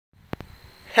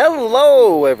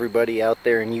Hello everybody out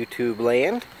there in YouTube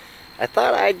land. I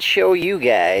thought I'd show you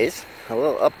guys a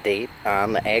little update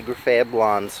on the AgriFab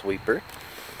lawn sweeper.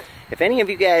 If any of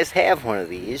you guys have one of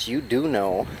these, you do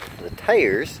know the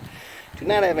tires do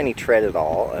not have any tread at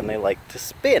all and they like to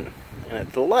spin, and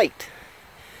it's light.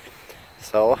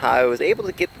 So how I was able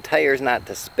to get the tires not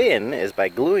to spin is by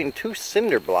gluing two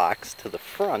cinder blocks to the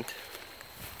front,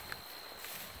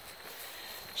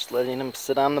 just letting them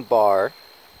sit on the bar.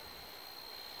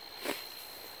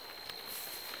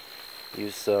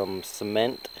 Use some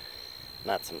cement,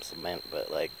 not some cement,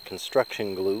 but like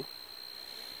construction glue.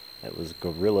 That was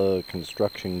Gorilla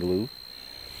construction glue.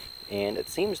 And it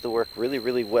seems to work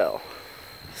really well.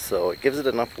 So it gives it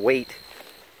enough weight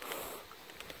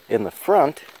in the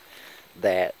front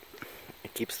that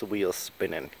it keeps the wheels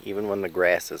spinning, even when the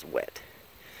grass is wet.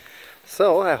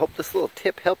 So I hope this little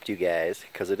tip helped you guys,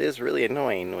 because it is really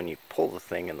annoying when you pull the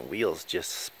thing and the wheels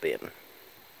just spin.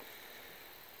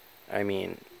 I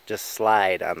mean, just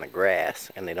slide on the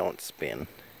grass and they don't spin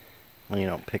when you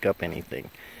don't pick up anything.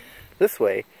 This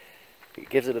way it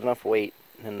gives it enough weight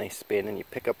and then they spin and you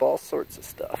pick up all sorts of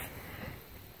stuff.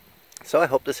 So I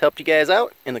hope this helped you guys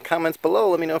out. In the comments below,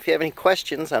 let me know if you have any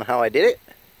questions on how I did it.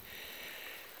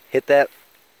 Hit that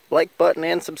like button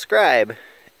and subscribe.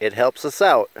 It helps us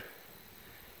out.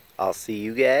 I'll see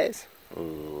you guys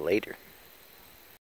later.